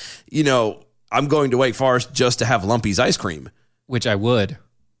says, I'm going to Wake Forest just to have Lumpy's ice cream. Which I would.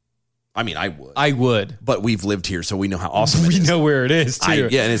 I mean, I would. I would. But we've lived here, so we know how awesome it is. We know where it is, too.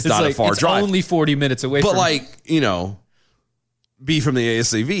 And it's not a far drive. It's only 40 minutes away from But B from the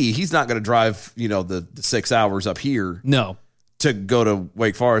ASAV, he's not going to drive, the 6 hours up here. No. To go to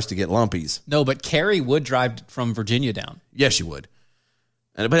Wake Forest to get Lumpy's. No, but Carrie would drive from Virginia down. Yes, she would.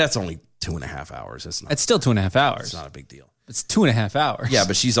 But that's only 2.5 hours. It's still 2.5 hours. It's not a big deal. It's 2.5 hours. Yeah,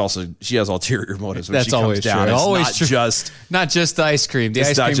 but she has ulterior motives when that's she comes always down. True. It's always not just the ice cream. The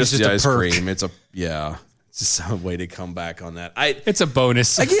ice cream is just the a ice perk. cream. It's just a way to come back on that. It's a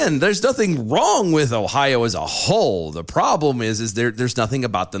bonus. Again, there's nothing wrong with Ohio as a whole. The problem is there's nothing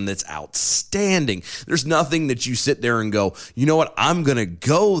about them that's outstanding. There's nothing that you sit there and go, you know what? I'm going to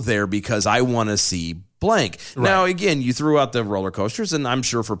go there because I want to see blank. Right. Now, again, you threw out the roller coasters, and I'm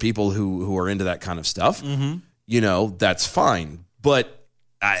sure for people who are into that kind of stuff, that's fine. But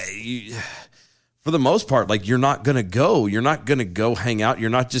for the most part, like, you're not going to go hang out. You're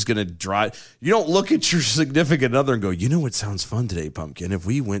not just going to drive. You don't look at your significant other and go, you know what sounds fun today, Pumpkin? If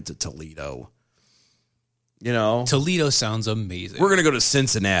we went to Toledo, Toledo sounds amazing. We're going to go to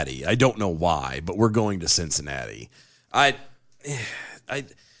Cincinnati. I don't know why, but we're going to Cincinnati. At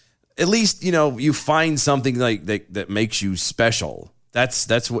least, you find something like that makes you special.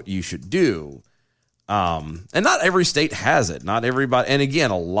 That's what you should do. And not every state has it. Not everybody. And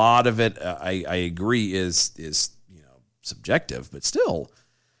again, a lot of it, I agree, is subjective. But still,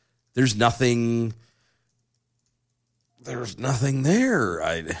 there's nothing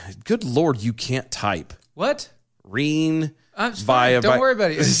there. Good Lord, you can't type. What? Reen. Don't worry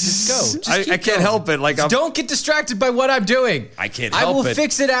about it. Just go. I can't help it. Like, don't get distracted by what I'm doing. I can't help it. I will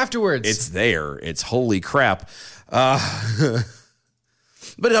fix it afterwards. It's there. It's holy crap.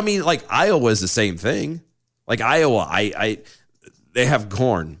 But I mean, like, Iowa is the same thing. Like, Iowa, they have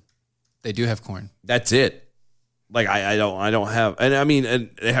corn. They do have corn. That's it. Like, I don't have, and I mean, and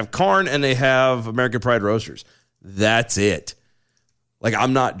they have corn and they have American Pride Roasters. That's it. Like,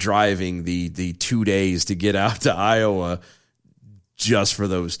 I'm not driving the 2 days to get out to Iowa just for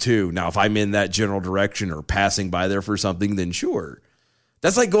those two. Now, if I'm in that general direction or passing by there for something, then sure.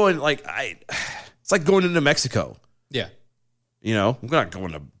 That's like going, it's like going into Mexico. Yeah. I'm not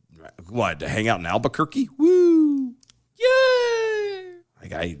going to hang out in Albuquerque? Woo! Yay!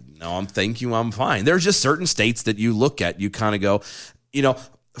 Like, thank you, I'm fine. There's just certain states that you look at, you kind of go,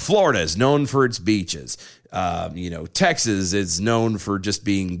 Florida is known for its beaches. Texas is known for just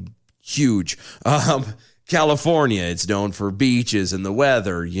being huge. California, it's known for beaches and the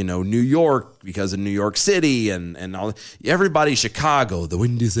weather. New York, because of New York City and all. Everybody, Chicago, the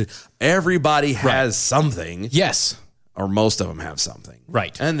Windy City. Everybody has something. Yes. Or most of them have something.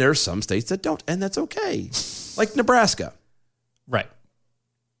 Right. And there's some states that don't, and that's okay. Like Nebraska. Right.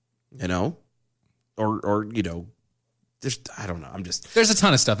 Or there's, I don't know. There's a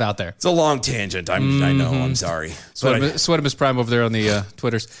ton of stuff out there. It's a long tangent. I know. I'm sorry. Sweatimus Prime over there on the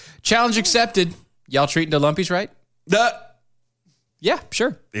Twitters. Challenge accepted. Y'all treating the lumpies right? Yeah,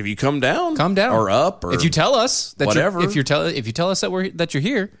 sure. If you come down or up, or if you tell us that whatever. if you tell us that you're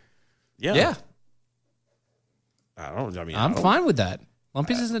here. Yeah. I'm fine with that.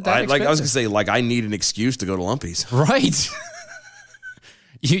 Lumpies isn't that expensive. I was gonna say, I need an excuse to go to Lumpies. Right.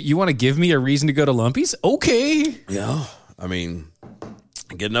 You want to give me a reason to go to Lumpies? Okay. Yeah. I mean,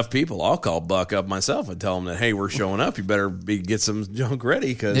 get enough people, I'll call Buck up myself and tell him that, hey, we're showing up. You better get some junk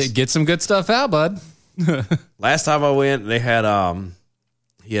ready, because get some good stuff out, bud. Last time I went, they had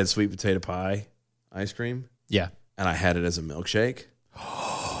he had sweet potato pie ice cream. Yeah. And I had it as a milkshake.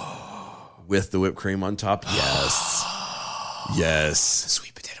 With the whipped cream on top. Yes.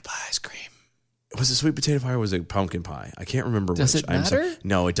 Sweet potato pie ice cream. Was it sweet potato pie or was it pumpkin pie? I can't remember Does which. it matter?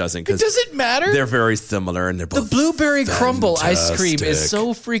 No, it doesn't. It doesn't matter. They're very similar, and they're both the blueberry crumble fantastic. ice cream is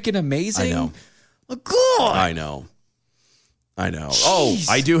so freaking amazing. I know. Oh, God. I know. Jeez. Oh,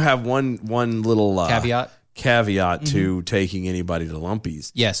 I do have one little caveat to taking anybody to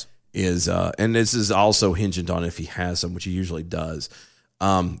Lumpies. Yes. Is and this is also hinged on if he has some, which he usually does.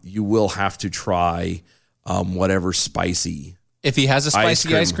 You will have to try whatever spicy. If he has a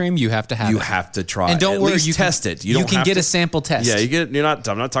spicy ice cream, you have to have it. You have to try. And don't worry, you test it. You can get a sample test. Yeah, you're not.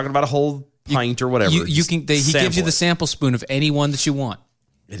 I'm not talking about a whole pint or whatever. You can. He gives you the sample spoon of any one that you want.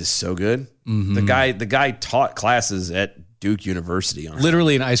 It is so good. Mm-hmm. The guy taught classes at Duke University on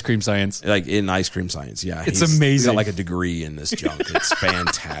literally in ice cream science. Like in ice cream science. Yeah, it's amazing. He's got like a degree in this junk. It's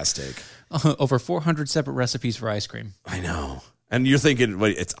fantastic. Over 400 separate recipes for ice cream. I know. And you're thinking,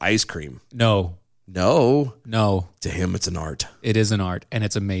 wait, it's ice cream? No. To him, it's an art. It is an art, and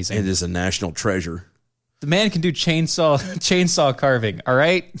it's amazing. It is a national treasure. The man can do chainsaw carving. All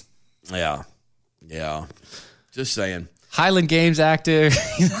right. Yeah. Just saying. Highland Games actor.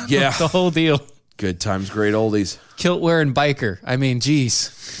 Yeah. The whole deal. Good times, great oldies. Kilt wearing biker. I mean,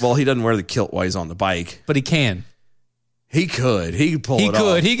 geez. Well, he doesn't wear the kilt while he's on the bike, but he can. He could pull it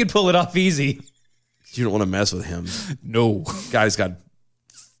off. He could pull it off easy. You don't want to mess with him. No. Guy's got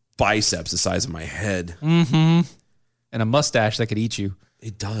biceps the size of my head. Mm-hmm. And a mustache that could eat you.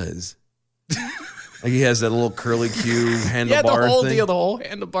 It does. Like he has that little curly Q handlebar yeah, the whole thing. deal, the whole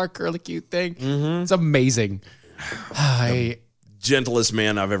handlebar curly Q thing. Mm-hmm. It's amazing. The gentlest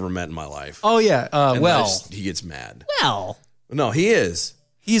man I've ever met in my life. Oh, yeah. He gets mad. Well. No, he is.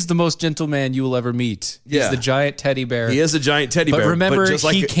 He's the most gentle man you will ever meet. Yeah. He's the giant teddy bear. He is a giant teddy bear. But remember,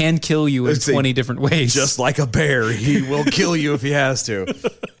 he can kill you in 20 different ways. Just like a bear. He will kill you if he has to.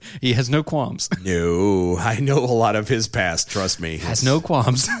 He has no qualms. No, I know a lot of his past. Trust me. Has no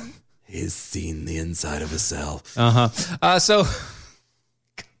qualms. He's seen the inside of a cell. So,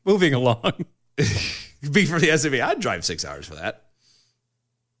 moving along. Be for the SUV. I'd drive 6 hours for that.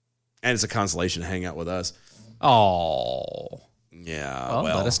 And it's a consolation to hang out with us. Oh. Yeah.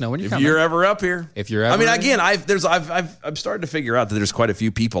 Well, let us know when you're if coming. you're ever up here. If you're ever, I mean, again, I'm starting to figure out that there's quite a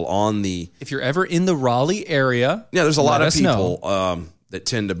few people on the. If you're ever in the Raleigh area, Yeah, there's a lot of people that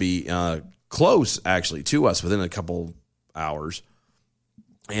tend to be close actually to us within a couple hours,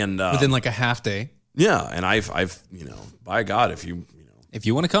 and within like a half day. Yeah, and I've by God, if you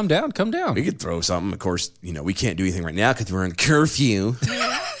want to come down, come down. We could throw something. Of course, we can't do anything right now because we're in curfew.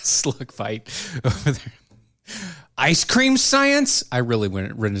 Slug fight over there. Ice cream science? I really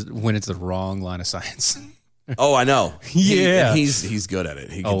went into the wrong line of science. Oh, I know. Yeah, he's good at it.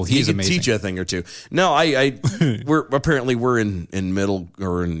 He can amazing. Teach you a thing or two. No, we're in middle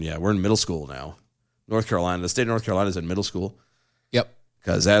school now. North Carolina, the state of North Carolina is in middle school. Yep.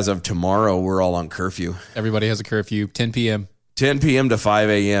 Because as of tomorrow, we're all on curfew. Everybody has a curfew, 10 p.m. 10 p.m. to 5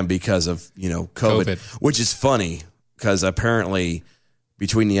 a.m. because of COVID, which is funny because apparently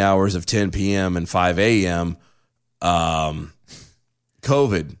between the hours of 10 p.m. and 5 a.m.,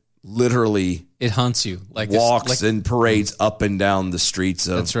 COVID literally it hunts you walks and parades up and down the streets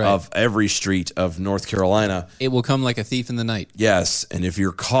of every street of North Carolina. It will come like a thief in the night. Yes, and if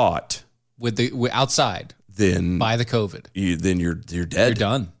you're caught with outside, then by the COVID, then you're dead. You're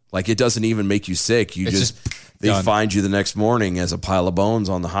done. Like it doesn't even make you sick. They find you the next morning as a pile of bones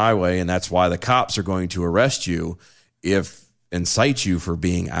on the highway, and that's why the cops are going to arrest you and cite you for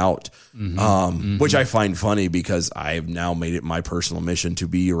being out, which I find funny because I have now made it my personal mission to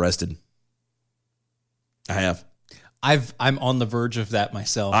be arrested. I have. I'm on the verge of that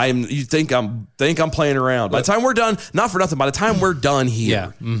myself. You think I'm playing around? By the time we're done, not for nothing. By the time we're done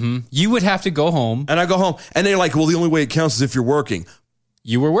here, you would have to go home, and I go home, and they're like, "Well, the only way it counts is if you're working."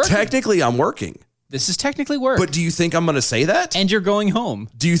 You were working. Technically, I'm working. This is technically work. But do you think I'm going to say that? And you're going home.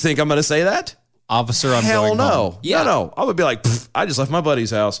 Do you think I'm going to say that? Officer, I'm Hell going no. home. Yeah. No. I would be like, I just left my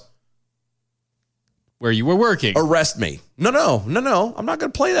buddy's house. Where you were working. Arrest me. No. I'm not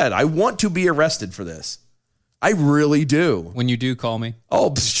going to play that. I want to be arrested for this. I really do. When you do, call me.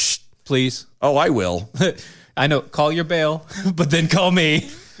 Oh, please. Oh, I will. I know. Call your bail, but then call me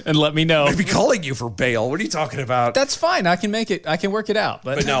and let me know. I'd be calling you for bail. What are you talking about? That's fine. I can make it. I can work it out.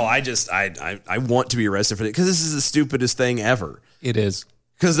 But no, I want to be arrested for it because this is the stupidest thing ever. It is.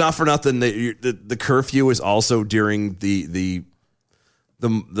 Because not for nothing, the curfew is also during the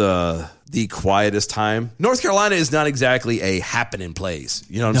quietest time. North Carolina is not exactly a happening place.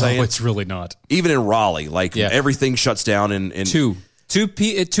 You know what I'm saying? No, it's really not. Even in Raleigh, everything shuts down in 2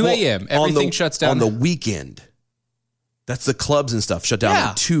 a.m. Everything shuts down on the weekend. That's the clubs and stuff shut down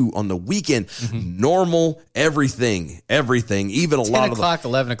at 2 on the weekend. Normal, everything. Even a 10 lot of o'clock,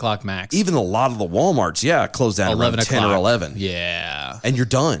 11 o'clock max. Even a lot of the Walmarts, close down 11 around 10 or 11. Yeah. And you're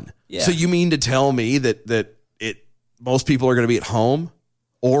done. Yeah. So you mean to tell me that most people are going to be at home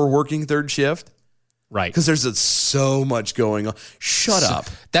or working third shift? Right. Because there's so much going on. Shut up.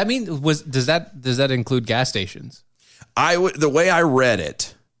 That means does that include gas stations? The way I read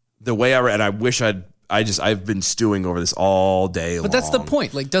it, and I wish I've been stewing over this all day long. But that's the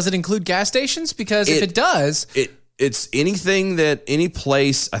point. Like, does it include gas stations? Because if it does, it's anything that any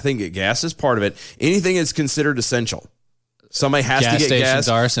place, I think gas is part of it. Anything is considered essential. Somebody has to get gas. Gas stations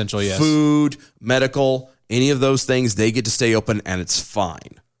are essential, yes. Food, medical, any of those things, they get to stay open and it's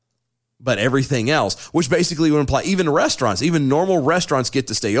fine. But everything else, which basically would imply even restaurants, even normal restaurants get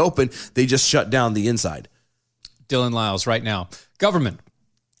to stay open. They just shut down the inside. Dylan Lyles right now. Government,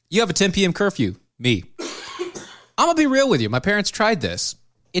 you have a 10 p.m. curfew. Me. I'm going to be real with you. My parents tried this.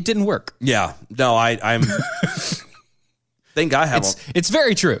 It didn't work. Yeah. No, I'm... think I have... It's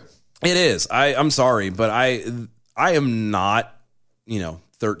very true. It is. I'm sorry, but I am not,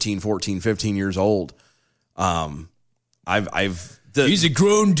 13, 14, 15 years old. He's a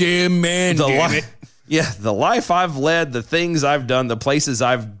grown damn man, damn it. Yeah, the life I've led, the things I've done, the places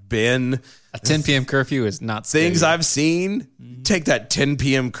I've been. A 10 p.m. curfew is not things scary. I've seen. Take that 10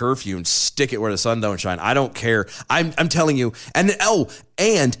 p.m. curfew and stick it where the sun don't shine. I don't care. I'm telling you. And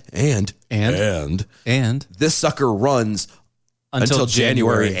this sucker runs until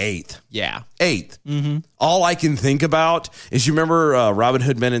January 8th. Yeah. 8th. Mm-hmm. All I can think about is you remember Robin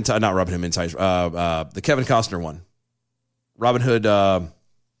Hood Men in Tights, not Robin Hood Men in Tights, the Kevin Costner one. Robin Hood,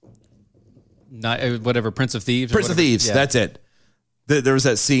 whatever, Prince of Thieves. Prince of Thieves, yeah. That's it. There was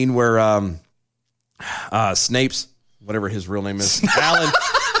that scene where Snape's, whatever his real name is,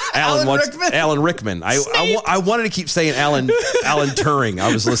 Alan Rickman. I wanted to keep saying Alan Turing.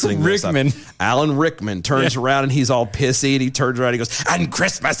 I was listening to Rickman. Alan Rickman turns around and he's all pissy and he turns around and he goes, and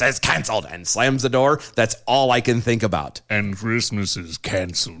Christmas is canceled, and slams the door. That's all I can think about. And Christmas is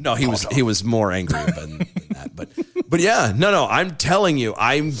canceled. No, he was more angry than that. But yeah, no, I'm telling you,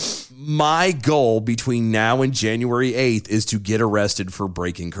 my goal between now and January 8th is to get arrested for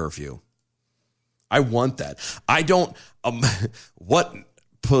breaking curfew. I want that. I don't, let me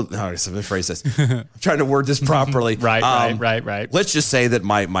phrase this. I'm trying to word this properly. Right. Let's just say that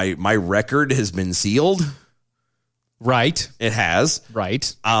my record has been sealed. Right. It has.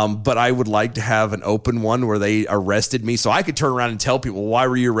 Right. But I would like to have an open one where they arrested me so I could turn around and tell people, why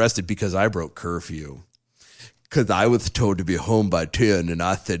were you arrested? Because I broke curfew. Because I was told to be home by 10 and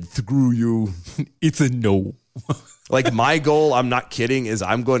I said, screw you. It's a no. Like my goal, I'm not kidding, is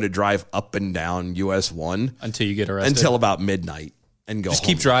I'm going to drive up and down US 1 until you get arrested. Until about midnight and go Just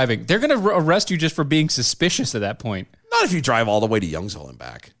home. keep driving. They're going to arrest you just for being suspicious at that point. Not if you drive all the way to Youngsville and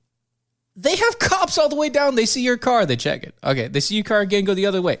back. They have cops all the way down. They see your car. They check it. Okay. They see your car again, go the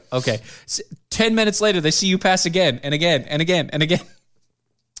other way. Okay. 10 minutes later, they see you pass again and again and again and again.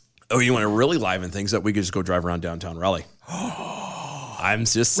 Oh, you want to really liven things up? We could just go drive around downtown Raleigh. I'm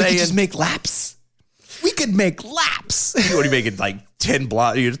just saying. We could just make laps. We could make laps. What do you make it like 10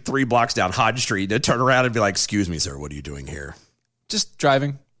 blocks, 3 blocks down Hodge Street to turn around and be like, excuse me, sir, what are you doing here? Just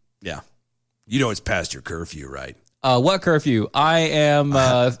driving. Yeah. You know it's past your curfew, right? What curfew? I am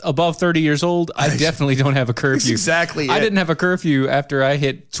above 30 years old. I definitely don't have a curfew. Exactly. I didn't have a curfew after I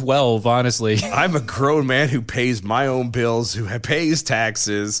hit 12, honestly. I'm a grown man who pays my own bills, who pays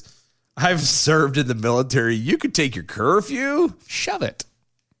taxes. I've served in the military. You could take your curfew. Shove it.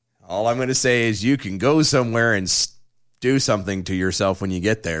 All I'm going to say is you can go somewhere and do something to yourself when you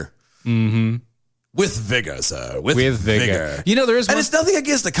get there. Mm-hmm. With vigor, sir. With vigor. You know, there is and it's nothing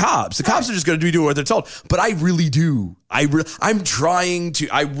against the cops. The cops are just going to do what they're told. But I really do. I'm trying to.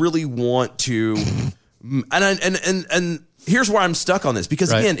 I really want to. And here's where I'm stuck on this.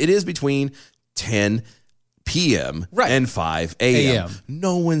 Because, again, it is between 10 p.m. and 5 a.m.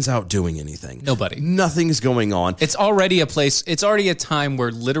 No one's out doing anything. Nobody. Nothing's going on. It's already a time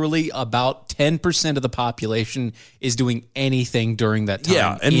where literally about 10% of the population is doing anything during that time.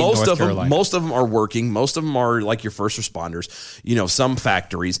 Yeah, and most of them are working. Most of them are like your first responders. You know, some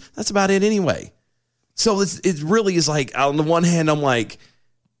factories. That's about it anyway. So it really is like, on the one hand, I'm like,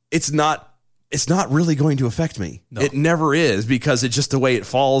 it's not really going to affect me. No. It never is, because it's just the way it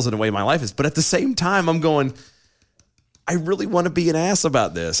falls and the way my life is. But at the same time, I'm going, I really want to be an ass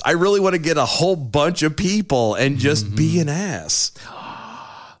about this. I really want to get a whole bunch of people and just be an ass.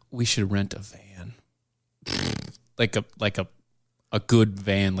 We should rent a van. like a good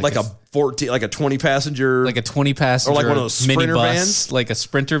van. Like a 20 passenger. Like a 20 passenger. Or like one of those Sprinter minibus, vans. Like a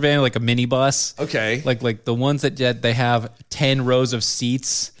Sprinter van, like a minibus. Okay. Like the ones that they have 10 rows of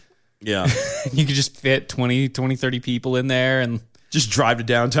seats. Yeah. You could just fit 20, 30 people in there and just drive to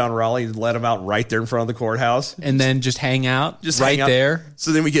downtown Raleigh and let them out right there in front of the courthouse. And then just hang out there.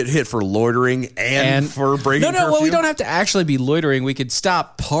 So then we get hit for loitering and for breaking curfew. Well, we don't have to actually be loitering. We could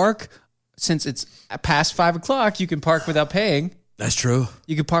stop, park. Since it's past 5 o'clock, you can park without paying. That's true.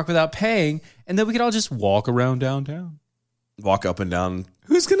 You could park without paying, and then we could all just walk around downtown. Walk up and down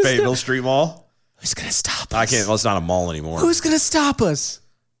Fayetteville Fayetteville Street Mall. Who's going to stop us? I can't. Well, it's not a mall anymore. Who's going to stop us?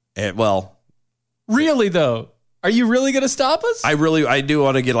 Really though, are you really going to stop us? I do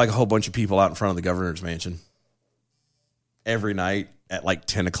want to get like a whole bunch of people out in front of the governor's mansion every night at like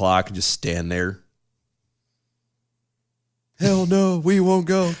 10 o'clock and just stand there. Hell no, we won't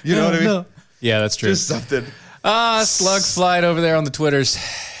go. You know what I mean? No. Yeah, that's true. Just something. Slug flight over there on the Twitters.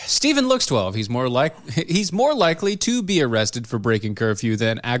 Stephen looks 12. He's more likely to be arrested for breaking curfew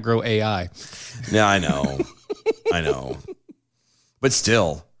than Agro AI. Yeah, I know. I know. But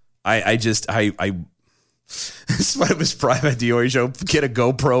still, I this is why it was private DOA show. Get a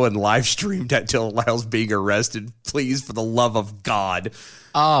GoPro and live stream that till Lyle's being arrested, please, for the love of God.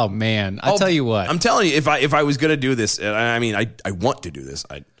 Oh man, I'll tell you what. I'm telling you, if I was gonna do this, I mean, I want to do this.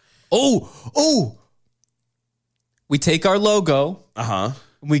 We take our logo.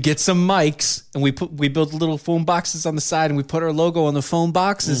 We get some mics and we build little phone boxes on the side and we put our logo on the phone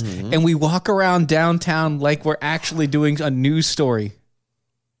boxes and we walk around downtown like we're actually doing a news story.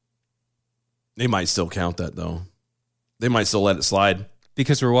 They might still count that though. They might still let it slide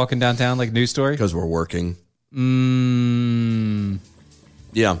because we're walking downtown like news story. Because we're working.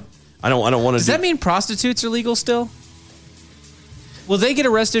 Yeah, I don't want to. Does that mean prostitutes are legal still? Will they get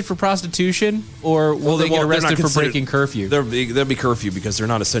arrested for prostitution, or will they get arrested for breaking curfew? There'll be curfew because they're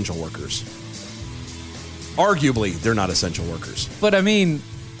not essential workers. Arguably, they're not essential workers. But I mean,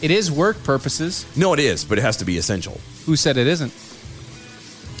 it is work purposes. No, it is, but it has to be essential. Who said it isn't?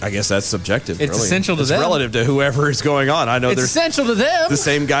 I guess that's subjective. It's really. essential to it's them. relative to whoever is going on. I know It's there's essential to them. the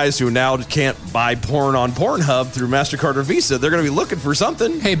same guys who now can't buy porn on Pornhub through MasterCard or Visa. They're going to be looking for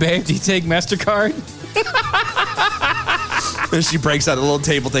something. Hey, babe, do you take MasterCard? And she breaks out a little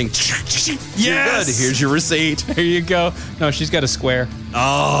table thing. Yes! You're good. Here's your receipt. There you go. No, she's got a Square.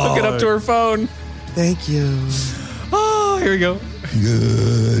 Oh. Hook it up to her phone. Thank you. Oh, here we go.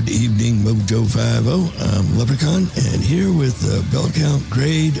 Good evening, Mojo 50. I'm Leprechaun, and here with the bell count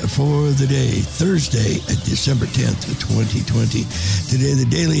grade for the day, Thursday, December 10th, 2020. Today, the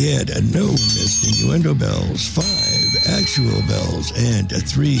daily had no missed innuendo bells, 5 actual bells, and 3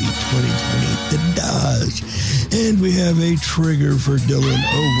 2020 the does. And we have a trigger for Dylan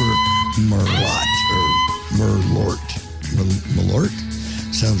over Malort?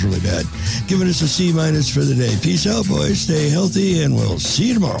 Sounds really bad. Giving us a C- for the day. Peace out, boys. Stay healthy, and we'll see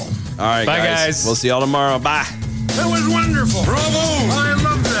you tomorrow. All right, Bye, guys. We'll see y'all tomorrow. Bye. That was wonderful. Bravo. I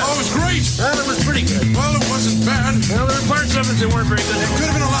loved that. Oh, it was great. Well, it was pretty good. Well, it wasn't bad. Well, there were parts of it that weren't very good. It could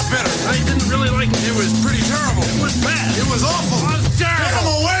have been a lot better. I didn't really like it. It was pretty terrible. It was bad. It was awful. It was terrible. Get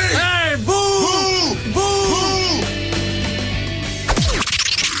him away. Hey, boo. Boo. Boo.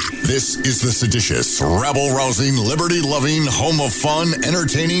 This is the seditious, rabble-rousing, liberty-loving, home of fun,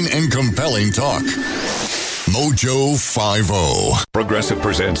 entertaining, and compelling talk. Mojo 50. Progressive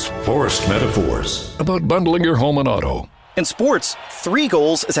presents Forced Metaphors about bundling your home and auto. In sports, 3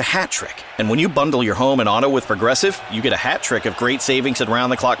 goals is a hat trick. And when you bundle your home and auto with Progressive, you get a hat trick of great savings and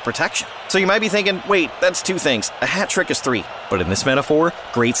round-the-clock protection. So you might be thinking, wait, that's 2 things. A hat trick is 3. But in this metaphor,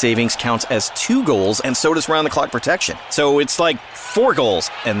 great savings counts as 2 goals, and so does round-the-clock protection. So it's like 4 goals,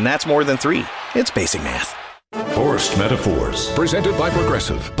 and that's more than 3. It's basic math. Forced Metaphors. Presented by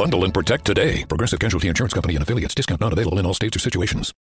Progressive. Bundle and protect today. Progressive Casualty Insurance Company and affiliates. Discount not available in all states or situations.